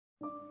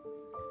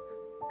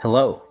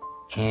Hello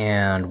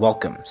and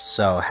welcome.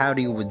 So, how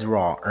do you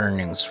withdraw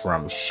earnings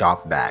from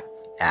Shopback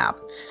app?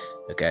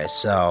 Okay,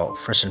 so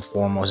first and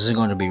foremost, this is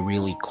going to be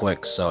really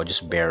quick, so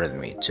just bear with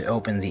me. To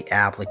open the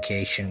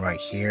application right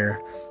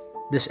here,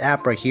 this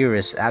app right here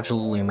is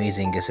absolutely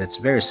amazing because it's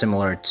very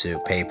similar to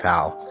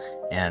PayPal,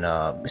 and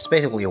it's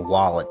basically a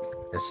wallet.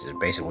 This is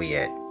basically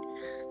it.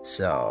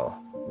 So,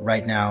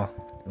 right now,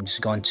 I'm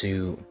just going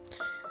to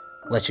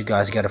let you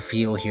guys get a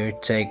feel here.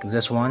 Take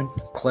this one,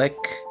 click,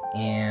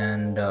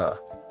 and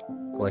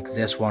click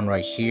this one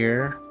right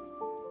here.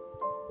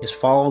 Just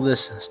follow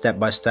this step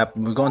by step.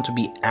 We're going to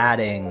be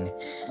adding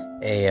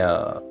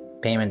a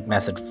payment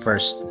method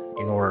first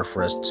in order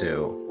for us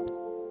to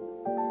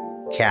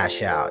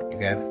cash out.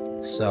 Okay,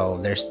 so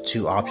there's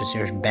two options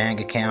here: there's bank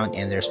account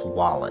and there's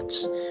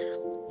wallets,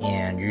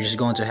 and you're just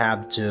going to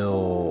have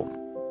to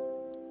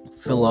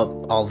fill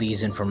up all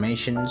these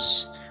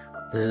informations.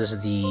 This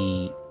is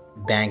the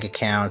bank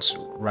accounts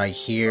right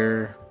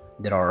here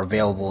that are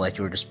available at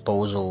your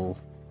disposal,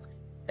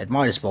 at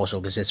my disposal,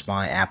 because it's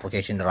my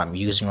application that I'm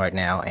using right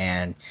now.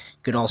 And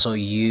you could also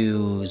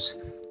use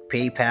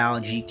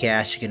PayPal,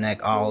 Gcash to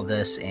connect all of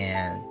this,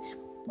 and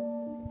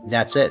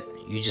that's it.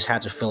 You just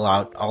have to fill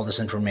out all this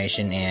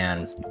information,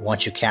 and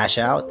once you cash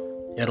out,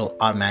 it'll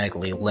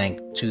automatically link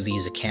to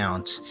these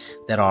accounts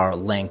that are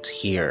linked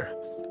here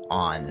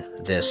on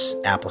this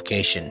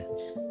application.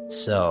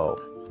 So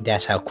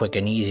that's how quick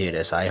and easy it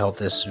is. I hope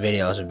this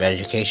video is very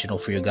educational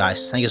for you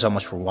guys. Thank you so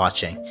much for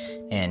watching,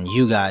 and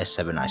you guys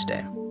have a nice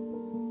day.